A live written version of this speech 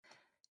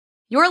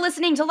You're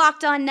listening to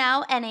Locked On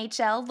Now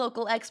NHL,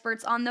 local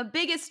experts on the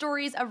biggest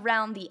stories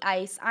around the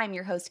ice. I'm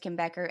your host, Kim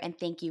Becker, and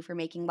thank you for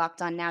making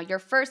Locked On Now your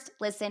first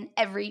listen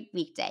every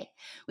weekday.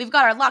 We've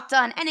got our Locked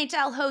On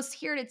NHL hosts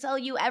here to tell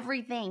you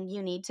everything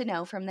you need to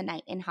know from the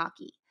night in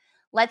hockey.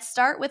 Let's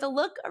start with a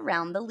look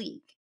around the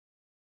league.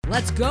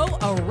 Let's go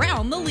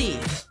around the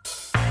league.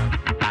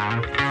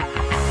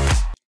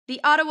 The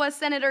Ottawa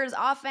Senators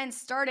offense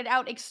started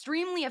out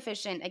extremely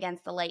efficient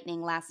against the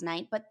Lightning last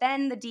night, but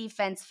then the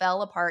defense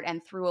fell apart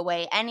and threw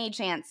away any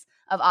chance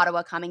of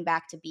Ottawa coming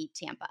back to beat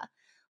Tampa.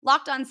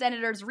 Locked On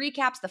Senators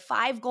recaps the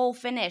 5-goal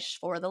finish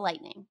for the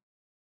Lightning.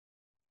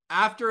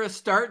 After a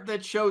start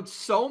that showed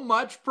so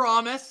much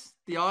promise,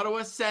 the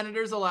Ottawa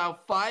Senators allow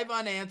 5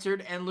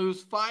 unanswered and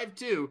lose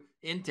 5-2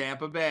 in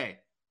Tampa Bay.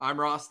 I'm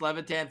Ross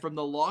Levitan from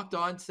the Locked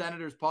On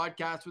Senators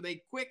podcast with a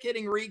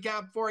quick-hitting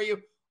recap for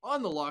you.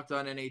 On the Locked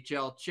On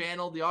NHL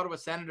channel, the Ottawa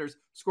Senators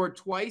scored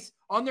twice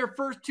on their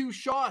first 2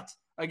 shots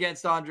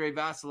against Andrei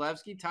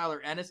Vasilevsky,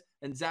 Tyler Ennis,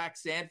 and Zach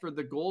Sanford,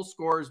 the goal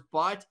scorers.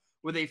 But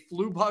with a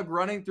flu bug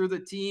running through the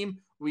team,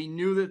 we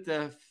knew that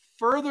the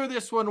further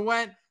this one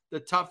went, the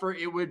tougher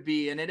it would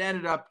be. And it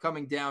ended up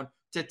coming down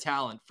to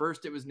talent.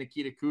 First, it was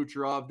Nikita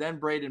Kucherov, then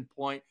Braden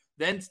Point,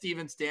 then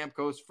Steven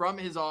Stamkos from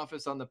his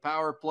office on the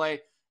power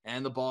play,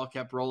 and the ball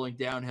kept rolling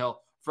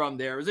downhill from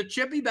there. It was a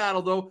chippy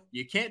battle, though.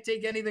 You can't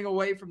take anything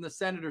away from the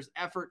Senators'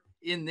 effort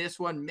in this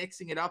one,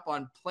 mixing it up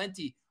on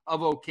plenty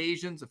of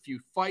occasions, a few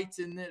fights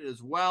in it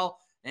as well,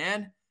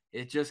 and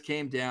it just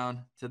came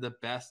down to the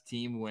best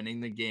team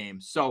winning the game.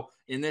 So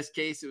in this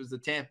case, it was the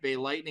Tampa Bay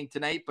Lightning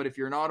tonight, but if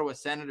you're an Ottawa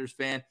Senators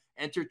fan,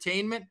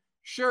 entertainment,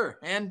 sure.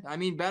 And I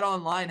mean,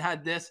 BetOnline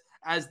had this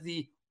as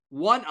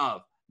one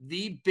of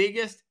the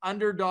biggest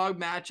underdog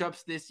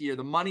matchups this year.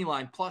 The money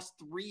line plus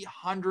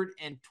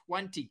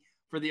 320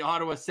 for the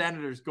Ottawa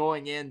Senators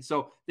going in.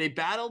 So they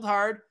battled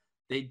hard.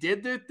 They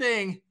did their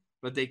thing,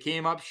 but they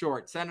came up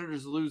short.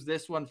 Senators lose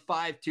this one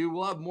 5-2.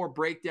 We'll have more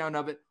breakdown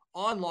of it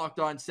on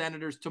Locked On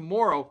Senators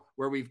tomorrow,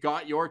 where we've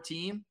got your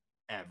team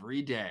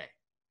every day.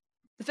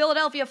 The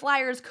Philadelphia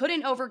Flyers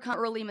couldn't overcome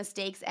early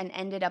mistakes and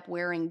ended up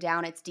wearing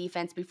down its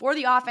defense before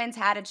the offense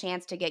had a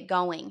chance to get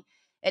going.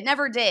 It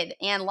never did,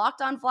 and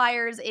Locked On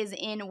Flyers is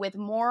in with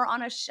more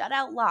on a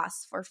shutout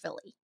loss for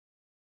Philly.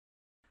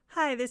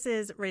 Hi, this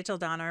is Rachel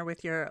Donner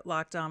with your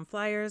Locked On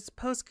Flyers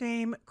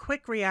post-game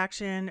quick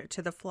reaction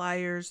to the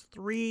Flyers'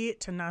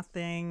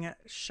 3-0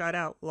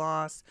 shutout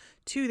loss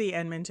to the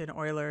Edmonton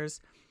Oilers.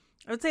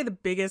 I would say the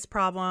biggest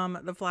problem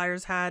the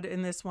Flyers had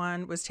in this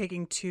one was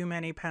taking too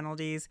many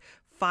penalties,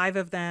 5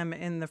 of them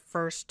in the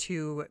first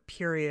 2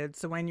 periods.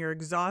 So when you're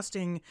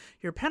exhausting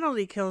your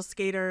penalty kill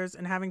skaters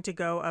and having to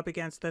go up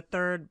against the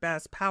 3rd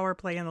best power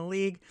play in the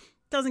league,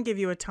 doesn't give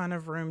you a ton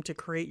of room to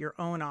create your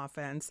own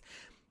offense.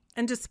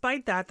 And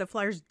despite that, the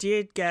Flyers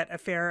did get a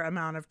fair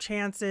amount of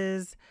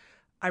chances.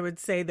 I would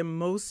say the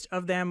most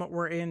of them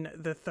were in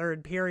the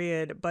 3rd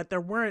period, but there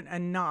weren't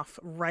enough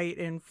right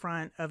in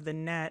front of the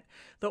net.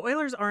 The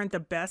Oilers aren't the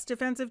best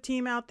defensive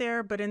team out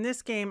there, but in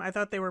this game, I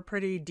thought they were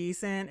pretty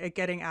decent at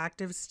getting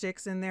active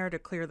sticks in there to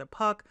clear the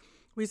puck.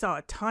 We saw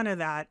a ton of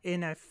that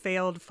in a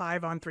failed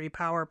 5-on-3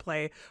 power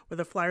play where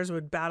the Flyers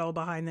would battle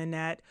behind the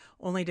net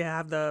only to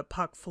have the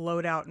puck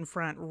float out in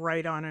front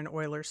right on an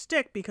Oilers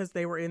stick because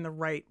they were in the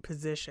right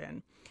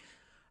position.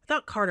 I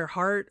thought Carter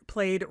Hart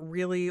played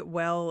really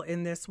well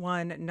in this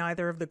one.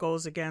 Neither of the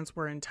goals against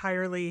were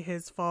entirely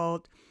his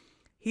fault.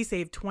 He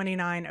saved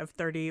 29 of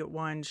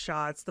 31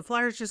 shots. The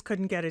Flyers just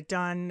couldn't get it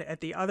done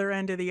at the other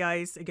end of the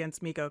ice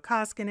against Mikko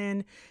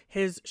Koskinen.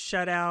 His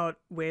shutout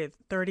with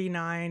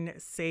 39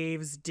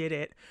 saves did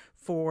it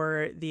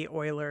for the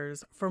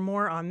Oilers. For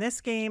more on this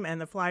game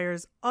and the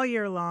Flyers all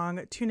year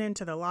long, tune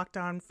into the Locked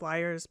On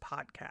Flyers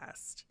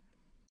podcast.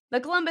 The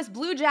Columbus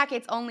Blue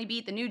Jackets only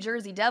beat the New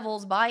Jersey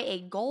Devils by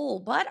a goal,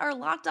 but our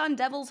Locked On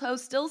Devils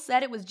host still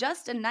said it was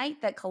just a night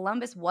that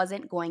Columbus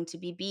wasn't going to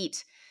be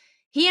beat.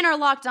 He and our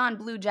Locked On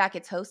Blue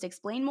Jackets host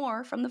explain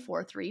more from the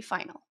 4-3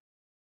 final.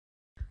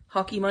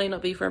 Hockey might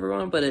not be for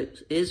everyone, but it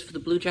is for the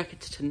Blue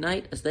Jackets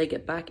tonight as they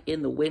get back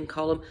in the win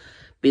column,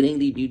 beating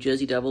the New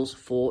Jersey Devils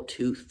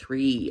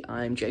 4-3.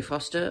 I'm Jay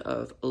Foster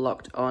of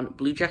Locked On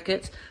Blue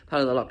Jackets,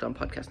 part of the Locked On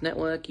Podcast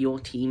Network, your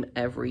team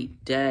every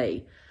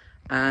day.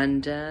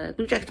 And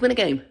Blue Jackets win a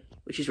game,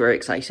 which is very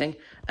exciting.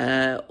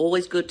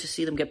 Always good to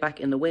see them get back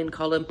in the win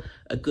column.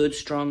 A good,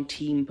 strong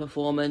team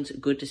performance.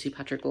 Good to see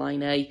Patrick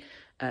Laine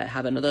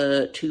have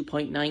another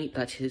 2-point night.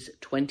 That's his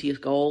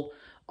 20th goal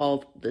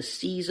of the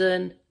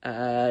season.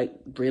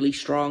 Really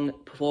strong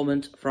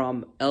performance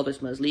from Elvis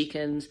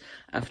Merzlikins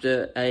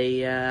after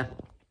a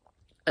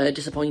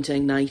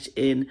disappointing night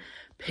in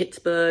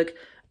Pittsburgh.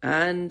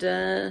 And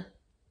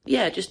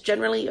just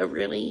generally a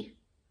really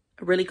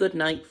good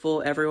night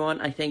for everyone.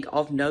 I think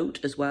of note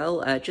as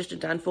well, Justin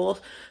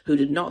Danforth, who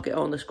did not get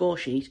on the score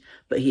sheet,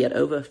 but he had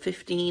over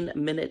 15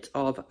 minutes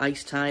of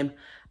ice time,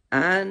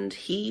 and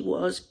he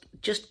was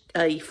just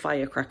a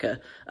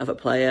firecracker of a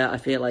player. I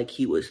feel like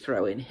he was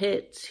throwing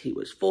hits, he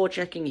was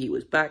forechecking, he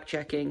was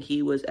backchecking,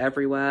 he was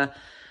everywhere.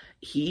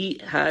 He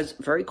has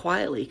very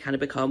quietly kind of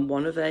become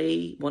one of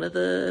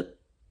the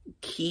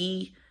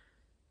key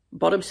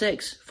bottom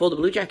six for the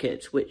Blue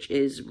Jackets, which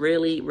is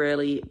really,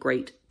 really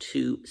great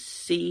to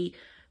see.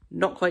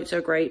 Not quite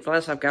so great.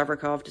 Vladislav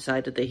Gavrikov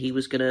decided that he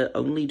was going to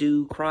only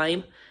do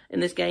crime in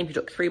this game. He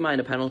took 3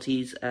 minor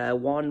penalties,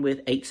 one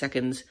with 8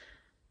 seconds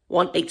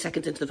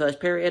into the first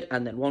period,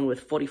 and then one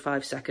with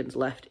 45 seconds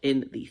left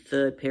in the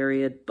third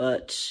period.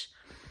 But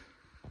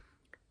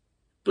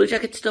Blue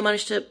Jackets still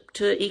managed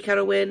to eke out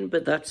a win,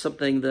 but that's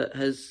something that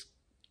has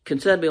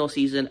concerned me all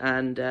season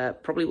and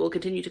probably will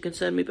continue to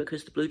concern me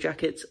because the Blue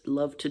Jackets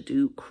love to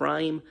do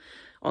crime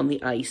on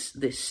the ice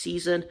this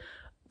season.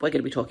 We're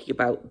going to be talking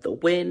about the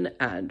win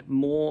and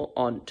more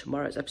on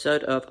tomorrow's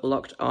episode of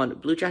Locked On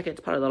Blue Jackets,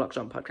 part of the Locked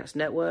On Podcast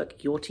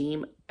Network, your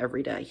team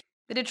every day.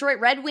 The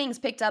Detroit Red Wings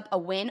picked up a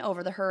win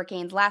over the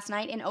Hurricanes last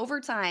night in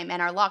overtime, and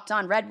our Locked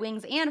On Red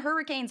Wings and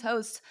Hurricanes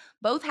hosts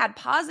both had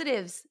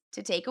positives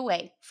to take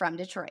away from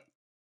Detroit.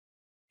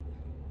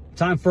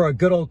 Time for a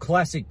good old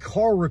classic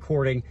car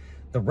recording.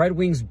 The Red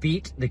Wings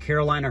beat the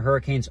Carolina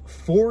Hurricanes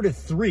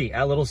 4-3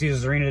 at Little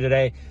Caesars Arena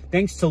today.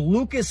 Thanks to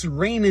Lucas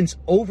Raymond's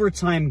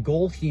overtime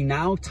goal, he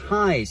now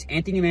ties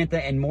Anthony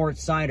Mantha and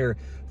Moritz Seider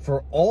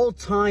for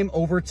all-time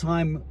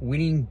overtime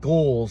winning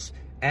goals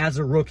as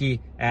a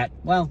rookie at,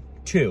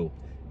 2.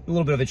 A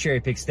little bit of a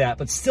cherry-pick stat,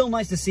 but still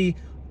nice to see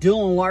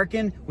Dylan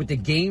Larkin with the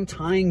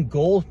game-tying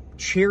goal,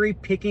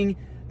 cherry-picking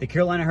the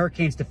Carolina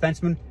Hurricanes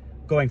defenseman,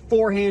 going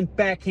forehand,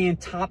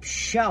 backhand, top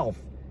shelf.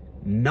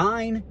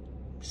 10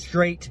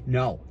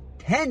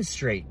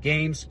 straight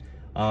games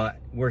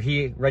where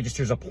he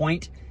registers a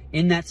point.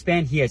 In that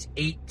span, he has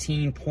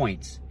 18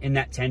 points in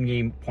that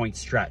 10-game point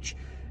stretch.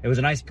 It was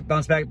a nice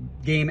bounce-back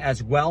game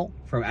as well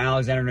from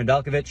Alexander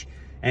Nedeljkovic.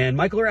 And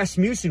Michael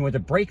Rasmussen with a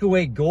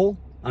breakaway goal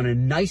on a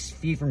nice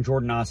feed from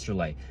Jordan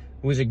Osterley.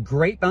 It was a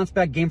great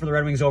bounce-back game for the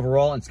Red Wings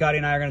overall, and Scotty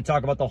and I are going to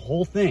talk about the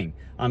whole thing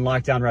on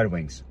Locked On Red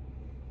Wings.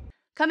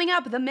 Coming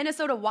up, the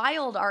Minnesota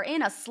Wild are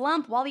in a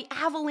slump while the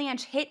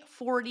Avalanche hit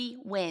 40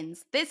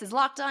 wins. This is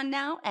Locked On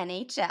Now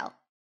NHL.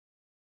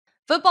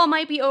 Football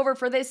might be over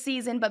for this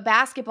season, but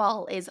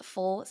basketball is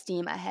full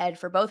steam ahead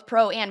for both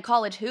pro and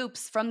college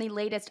hoops. From the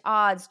latest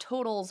odds,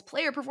 totals,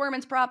 player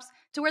performance props,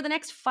 to where the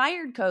next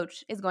fired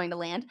coach is going to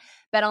land,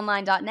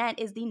 BetOnline.net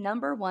is the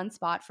 #1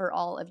 spot for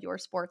all of your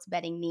sports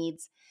betting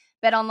needs.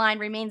 BetOnline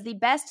remains the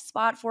best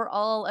spot for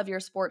all of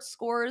your sports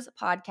scores,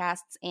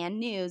 podcasts, and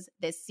news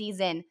this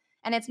season.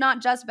 And it's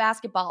not just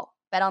basketball.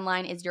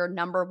 BetOnline is your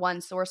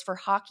 #1 source for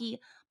hockey,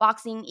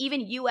 boxing,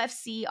 even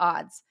UFC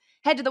odds.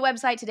 Head to the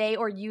website today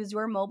or use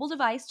your mobile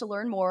device to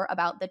learn more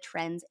about the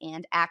trends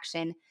and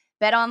action.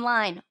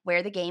 BetOnline,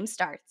 where the game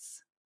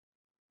starts.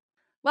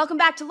 Welcome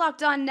back to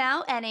Locked On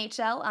Now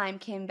NHL. I'm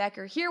Kim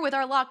Becker here with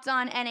our Locked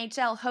On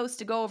NHL host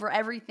to go over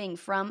everything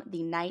from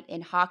the night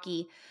in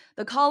hockey.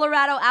 The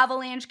Colorado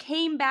Avalanche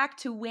came back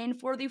to win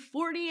for the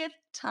 40th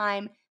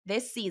time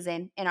this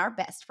season in our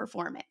best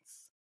performance.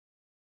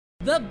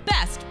 The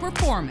best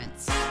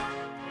performance.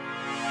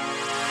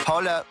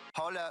 Hold up.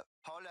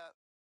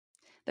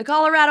 The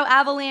Colorado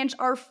Avalanche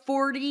are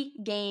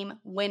 40-game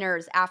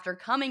winners after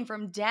coming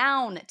from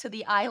down to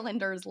the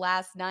Islanders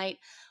last night.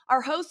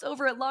 Our hosts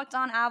over at Locked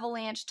On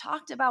Avalanche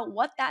talked about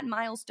what that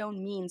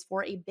milestone means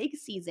for a big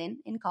season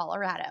in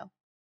Colorado.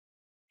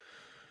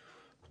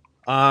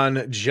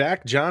 On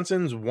Jack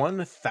Johnson's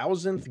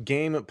 1,000th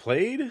game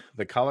played,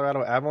 the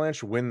Colorado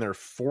Avalanche win their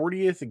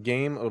 40th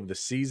game of the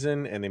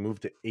season, and they move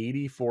to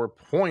 84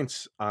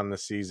 points on the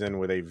season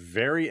with a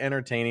very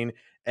entertaining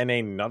and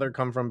another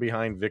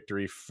come-from-behind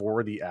victory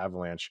for the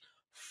Avalanche,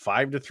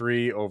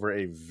 5-3 over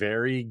a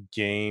very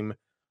game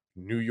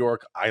New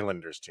York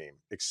Islanders team.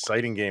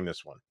 Exciting game,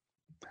 this one.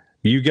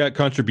 You got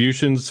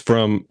contributions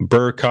from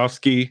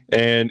Burakovsky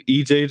and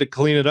EJ to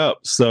clean it up,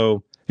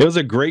 so it was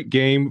a great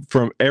game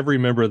from every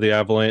member of the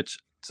Avalanche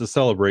to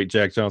celebrate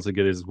Jack Johnson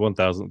get his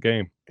 1,000th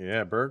game.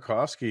 Yeah,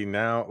 Burakovsky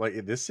now,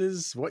 this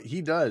is what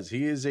he does.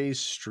 He is a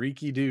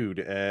streaky dude,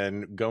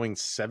 and going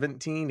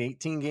 17,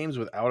 18 games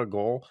without a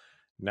goal.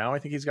 Now I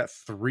think he's got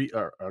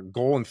a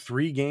goal in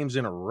 3 games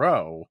in a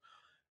row,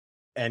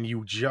 and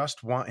you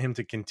just want him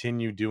to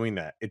continue doing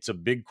that. It's a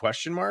big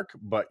question mark,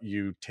 but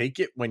you take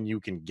it when you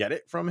can get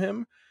it from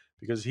him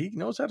because he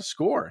knows how to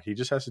score. He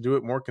just has to do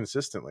it more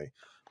consistently.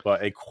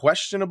 But a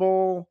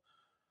questionable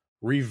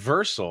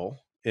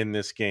reversal in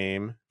this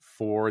game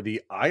for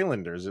the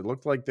Islanders. It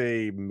looked like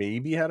they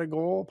maybe had a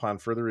goal. Upon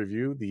further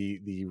review, the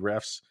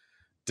refs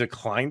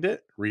declined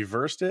it,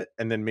 reversed it,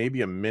 and then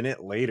maybe a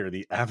minute later,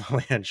 the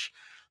Avalanche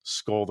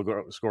score a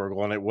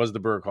goal, and it was the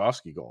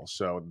Burakovsky goal.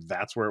 So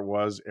that's where it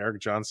was. Erik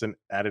Johnson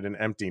added an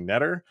empty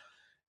netter,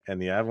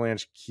 and the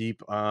Avalanche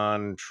keep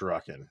on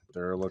trucking.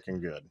 They're looking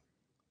good.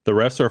 The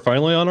refs are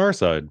finally on our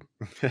side.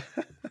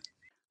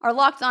 Our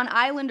Locked On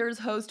Islanders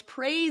host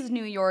praised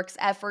New York's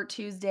effort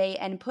Tuesday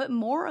and put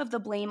more of the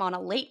blame on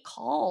a late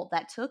call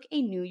that took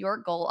a New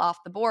York goal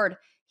off the board.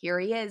 Here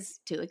he is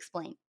to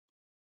explain.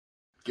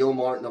 Gil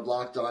Martin of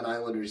Locked On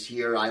Islanders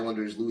here.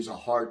 Islanders lose a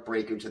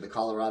heartbreaker to the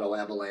Colorado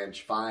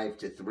Avalanche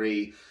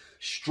 5-3.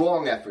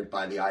 Strong effort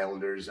by the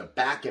Islanders. A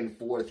back and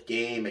forth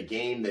game, a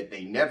game that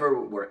they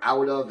never were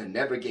out of and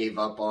never gave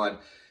up on.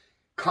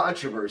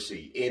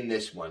 controversy in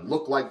this one.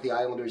 Looked like the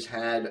Islanders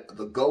had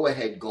the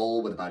go-ahead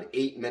goal with about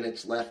 8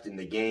 minutes left in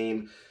the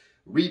game.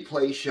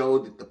 Replay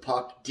showed that the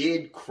puck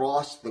did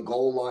cross the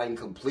goal line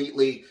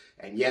completely,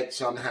 and yet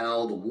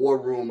somehow the War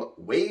Room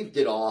waved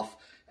it off,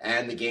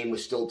 and the game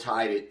was still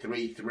tied at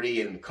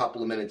 3-3, and a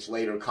couple of minutes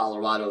later,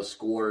 Colorado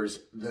scores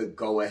the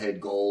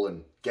go-ahead goal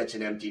and gets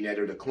an empty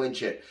netter to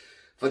clinch it.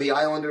 For the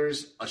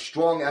Islanders, a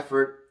strong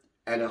effort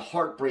and a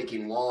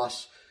heartbreaking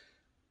loss.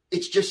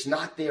 It's just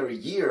not their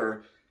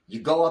year. You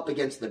go up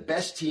against the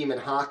best team in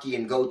hockey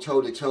and go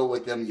toe-to-toe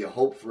with them. You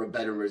hope for a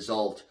better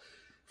result.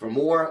 For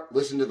more,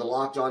 listen to the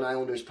Locked On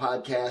Islanders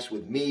podcast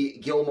with me,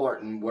 Gil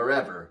Martin,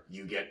 wherever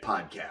you get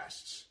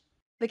podcasts.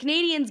 The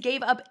Canadiens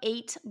gave up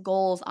 8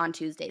 goals on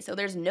Tuesday, so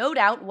there's no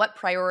doubt what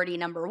priority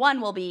number 1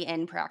 will be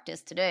in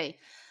practice today.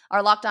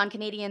 Our Locked On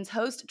Canadiens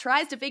host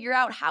tries to figure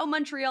out how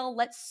Montreal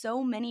let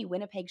so many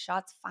Winnipeg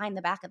shots find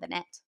the back of the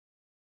net.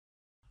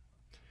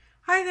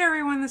 Hi there,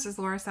 everyone. This is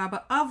Laura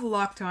Saba of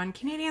Locked On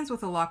Canadiens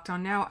with a Locked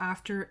On Now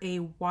after a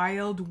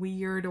wild,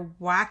 weird,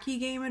 wacky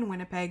game in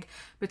Winnipeg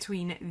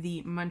between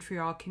the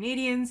Montreal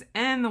Canadiens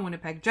and the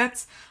Winnipeg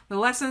Jets. The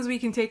lessons we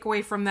can take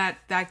away from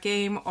that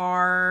game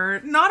are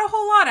not a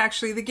whole lot,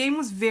 actually. The game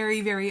was very,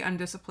 very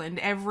undisciplined.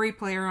 Every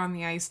player on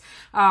the ice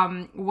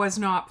was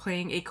not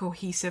playing a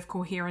cohesive,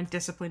 coherent,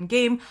 disciplined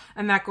game,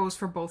 and that goes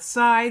for both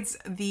sides.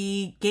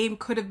 The game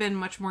could have been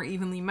much more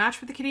evenly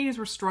matched, but the Canadiens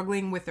were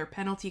struggling with their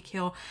penalty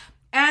kill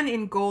and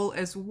in goal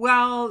as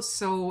well,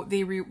 so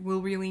they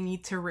will really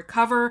need to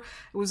recover.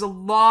 It was a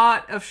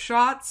lot of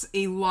shots,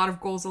 a lot of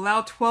goals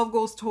allowed, 12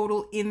 goals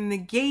total in the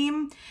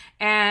game,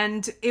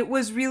 and it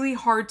was really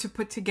hard to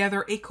put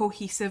together a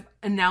cohesive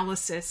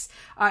analysis.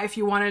 If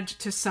you wanted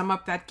to sum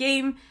up that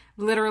game,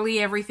 literally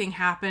everything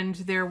happened.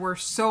 There were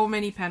so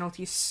many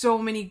penalties, so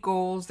many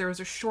goals. There was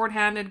a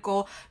shorthanded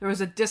goal. There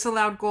was a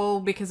disallowed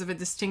goal because of a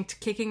distinct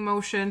kicking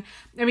motion.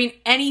 I mean,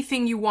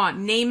 anything you want.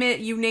 Name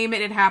it, you name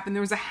it, it happened.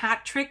 There was a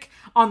hat trick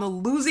on the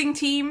losing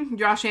team.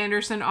 Josh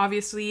Anderson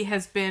obviously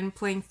has been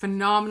playing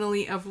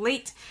phenomenally of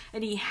late,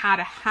 and he had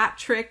a hat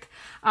trick.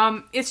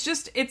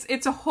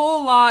 It's a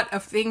whole lot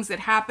of things that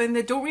happen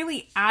that don't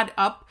really add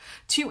up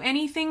to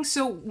anything.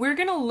 So we're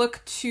going to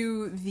look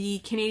to the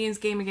Canadiens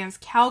game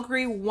against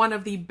Calgary, one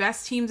of the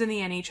best teams in the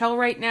NHL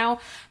right now,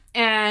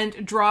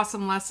 and draw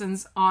some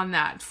lessons on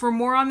that. For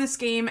more on this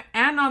game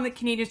and on the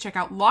Canadiens, check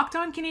out Locked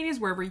On Canadiens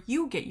wherever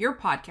you get your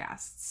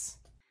podcasts.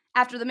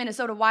 After the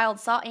Minnesota Wild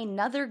saw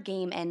another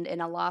game end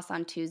in a loss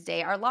on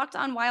Tuesday, our Locked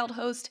On Wild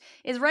host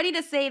is ready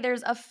to say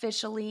there's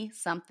officially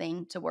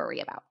something to worry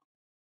about.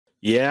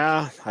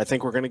 Yeah, I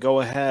think we're going to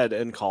go ahead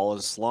and call it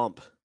a slump.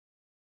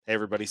 Hey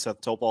everybody, Seth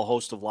Topol,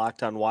 host of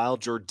Locked On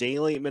Wild, your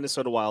daily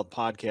Minnesota Wild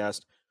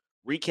podcast,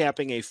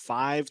 recapping a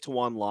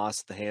 5-1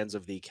 loss at the hands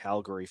of the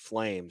Calgary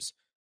Flames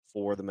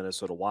for the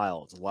Minnesota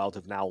Wild. The Wild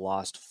have now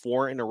lost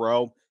 4 in a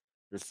row.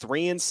 They're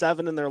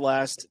 3-7 in their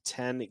last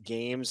 10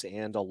 games,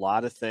 and a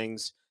lot of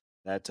things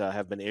that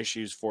have been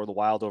issues for the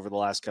Wild over the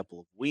last couple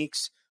of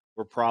weeks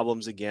were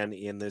problems again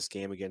in this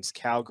game against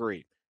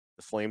Calgary.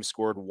 The Flames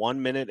scored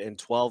 1 minute and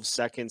 12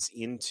 seconds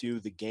into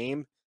the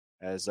game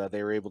as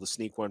they were able to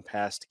sneak one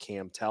past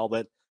Cam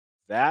Talbot.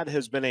 That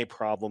has been a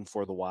problem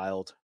for the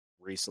Wild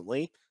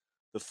recently.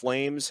 The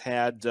Flames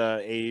had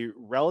a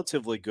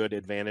relatively good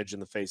advantage in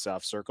the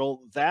faceoff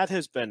circle. That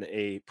has been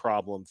a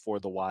problem for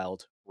the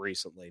Wild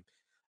recently.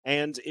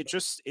 And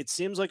it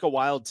seems like a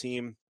Wild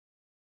team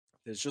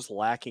is just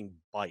lacking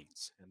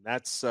bites. And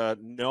that's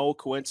no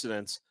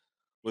coincidence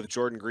with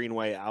Jordan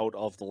Greenway out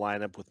of the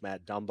lineup, with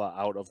Matt Dumba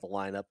out of the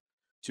lineup.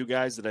 Two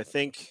guys that I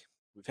think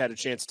we've had a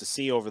chance to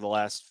see over the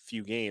last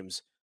few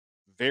games.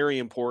 Very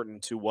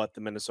important to what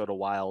the Minnesota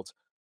Wild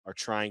are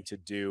trying to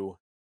do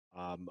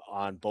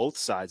on both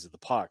sides of the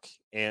puck.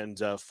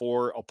 And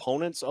for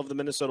opponents of the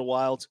Minnesota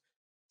Wild,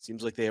 it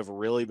seems like they have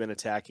really been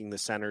attacking the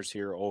centers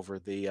here over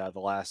the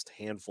last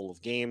handful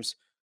of games,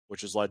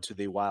 which has led to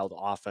the Wild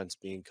offense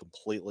being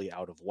completely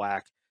out of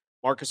whack.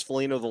 Marcus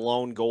Foligno, the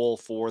lone goal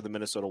for the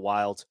Minnesota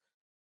Wild.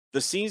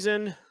 The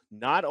season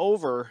not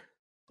over,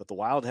 but the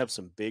Wild have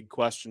some big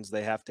questions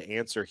they have to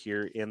answer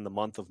here in the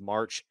month of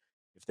March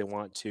if they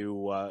want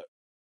to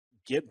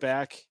get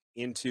back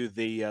into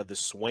the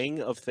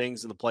swing of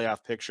things in the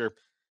playoff picture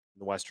in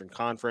the Western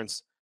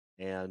Conference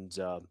and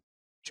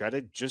try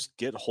to just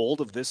get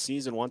hold of this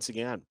season once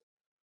again.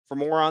 For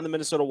more on the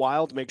Minnesota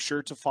Wild, make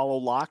sure to follow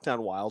Locked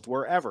On Wild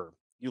wherever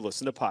you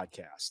listen to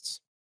podcasts.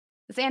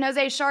 The San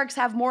Jose Sharks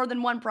have more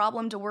than one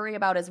problem to worry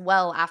about as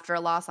well after a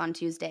loss on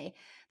Tuesday.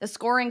 The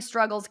scoring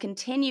struggles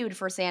continued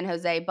for San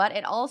Jose, but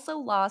it also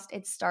lost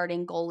its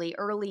starting goalie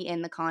early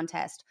in the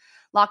contest.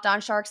 Locked On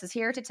Sharks is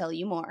here to tell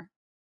you more.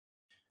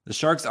 The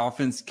Sharks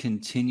offense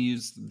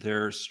continues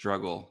their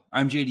struggle.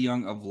 I'm JD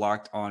Young of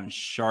Locked On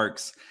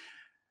Sharks.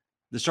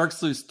 The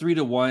Sharks lose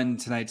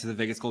 3-1 tonight to the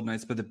Vegas Golden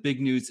Knights, but the big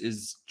news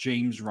is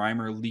James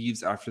Reimer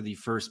leaves after the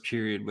first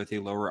period with a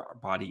lower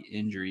body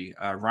injury.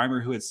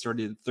 Reimer, who had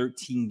started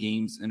 13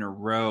 games in a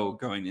row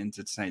going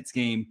into tonight's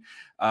game,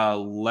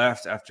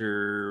 left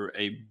after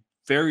a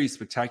very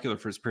spectacular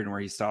first period where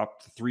he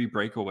stopped 3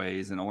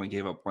 breakaways and only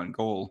gave up 1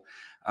 goal.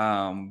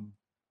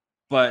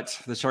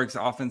 But the Sharks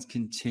offense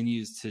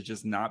continues to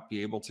just not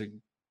be able to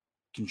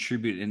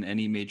contribute in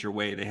any major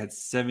way. They had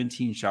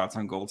 17 shots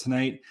on goal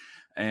tonight,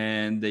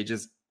 and they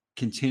just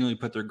continually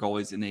put their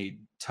goalies in a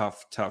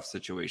tough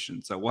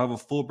situation. So we'll have a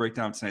full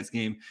breakdown of tonight's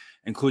game,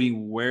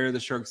 including where the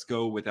Sharks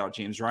go without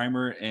James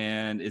Reimer,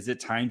 and is it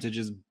time to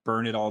just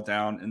burn it all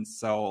down and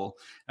sell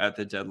at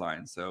the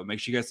deadline? So make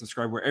sure you guys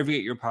subscribe wherever you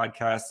get your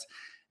podcasts,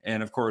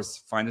 and of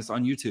course, find us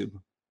on YouTube.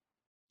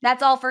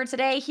 That's all for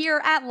today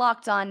here at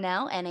Locked On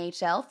Now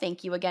NHL.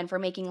 Thank you again for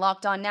making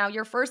Locked On Now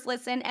your first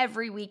listen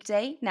every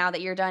weekday. Now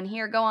that you're done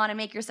here, go on and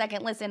make your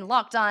second listen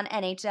Locked On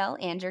NHL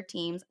and your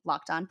team's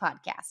Locked On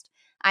podcast.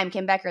 I'm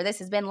Kim Becker. This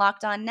has been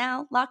Locked On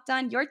Now, Locked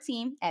On your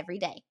team every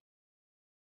day.